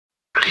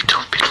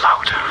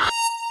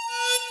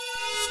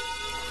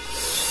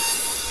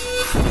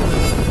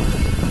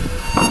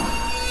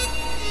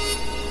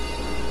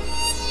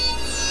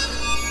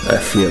I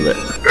feel it.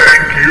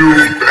 Thank you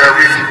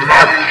very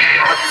much.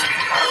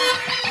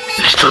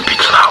 Little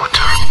bit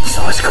louder.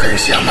 So it's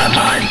crazy on my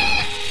mind.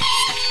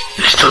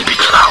 Little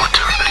bit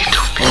louder.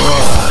 Little bit.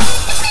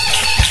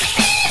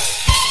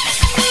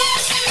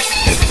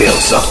 It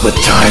builds up with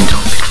time.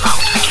 Little bit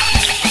louder.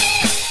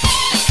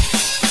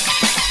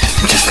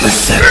 Just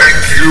listen.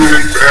 Thank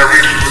you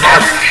very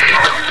much.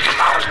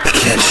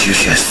 Can't you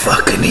just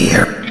fucking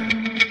hear?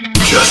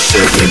 Just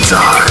sick and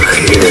tired of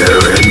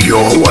hearing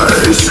your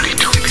ways.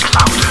 Little bit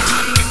louder.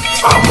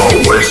 I'm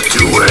always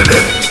doing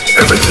it.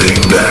 Everything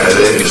that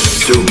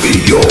is to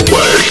be your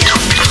way. Little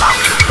bit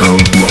louder.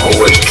 I'm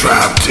always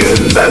trapped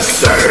in the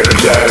same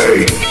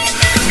day.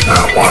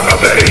 I wanna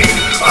be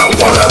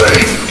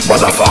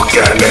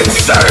motherfucking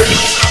insane.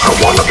 I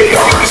wanna be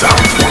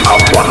awesome. I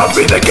wanna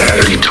be the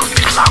game. Little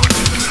bit louder.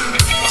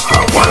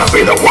 I wanna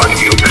be the one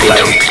you play.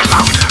 Little bit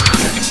louder.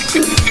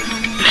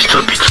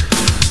 Little bit.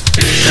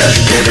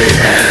 Just give me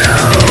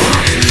hell.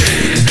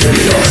 Give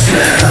me your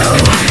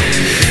smell.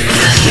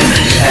 Just give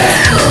me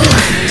hell.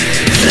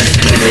 Just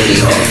give me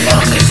your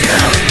fucking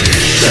smell.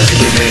 Just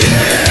give me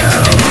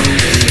hell.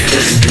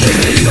 Just give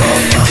me your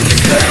fucking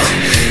smell.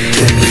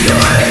 Give me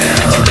your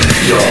hell.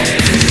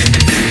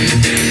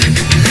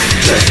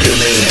 Just give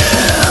me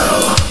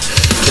hell.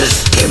 Just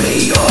give me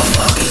your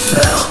fucking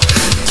smell.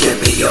 Give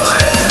me your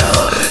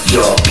hell.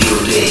 Your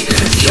beauty.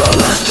 Your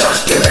lust.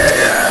 Just give me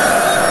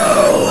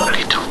hell.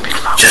 Little bit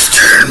louder. Just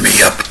turn me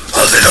up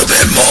a little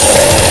bit more.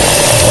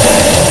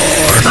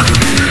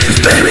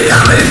 Baby,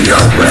 I'm in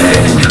your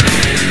ring.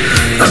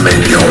 I'm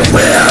in your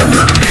web.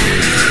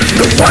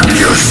 The one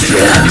you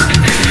spin.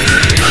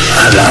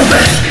 I love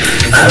it.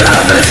 I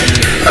love it.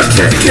 I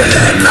can't get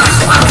enough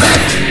of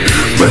it.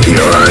 But here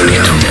I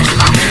am.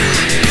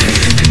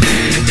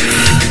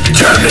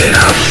 Turn it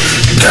up.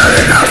 Turn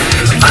it up.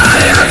 I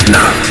have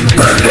not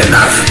burned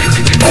enough.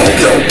 All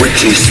your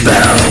witchy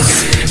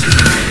spells.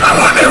 I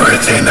want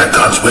everything that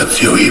comes with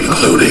you,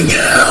 including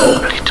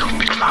hell. Little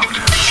bit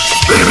louder.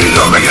 Baby,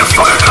 don't make it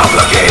fucking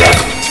complicated.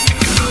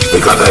 We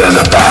got that in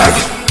the bag.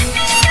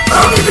 I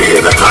don't need to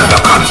hear that kind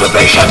of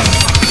conservation.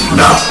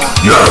 No,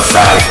 you're a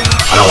fag.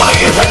 I don't wanna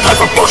hear that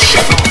type of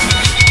bullshit.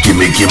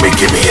 Gimme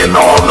and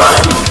all that.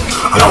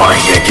 I don't wanna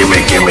hear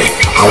gimme.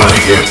 I wanna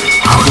hear,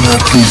 how can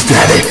I please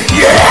daddy?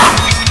 Yeah.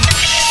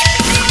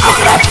 How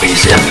can I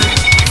please him?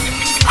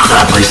 How can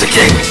I please the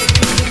king?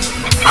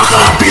 How can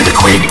I be the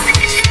queen?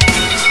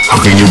 How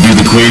can you be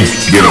the queen?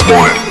 Get a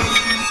boy.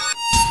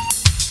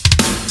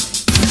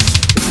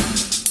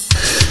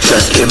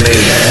 Just give me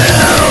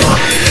hell.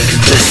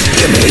 Just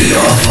give me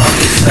your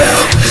fucking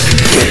smell.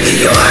 Give me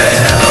your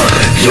hell.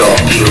 Your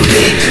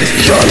beauty.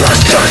 Your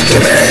lust. Just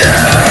give me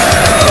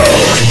hell.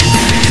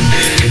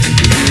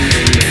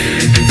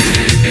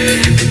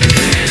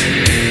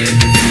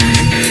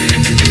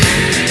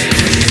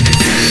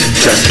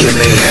 Just give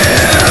me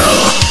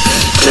hell.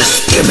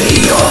 Just give me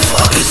your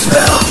fucking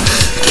smell.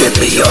 Give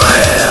me your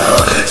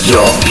hell.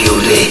 Your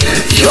beauty.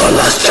 Your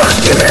lust.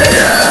 Just give me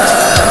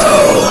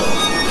hell.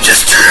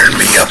 Just turn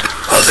me up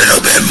a little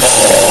bit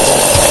more.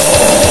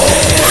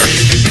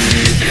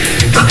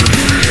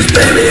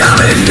 Baby, I'm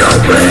in your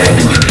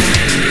ring.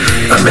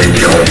 I'm in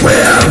your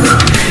web.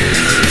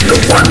 The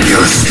one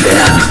you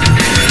spin.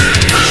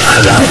 I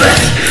love it.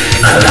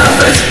 I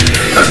love it.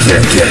 I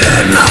can't get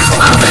enough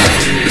of it.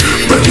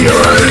 But here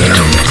I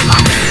am.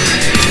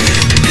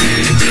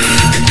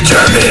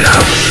 Turn it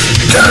up.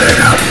 Turn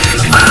it up.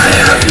 I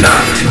have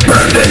not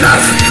burned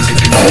enough.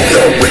 All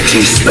your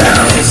witchy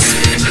spells.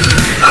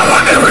 I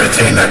want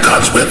everything that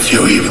comes with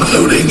you,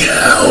 including hell.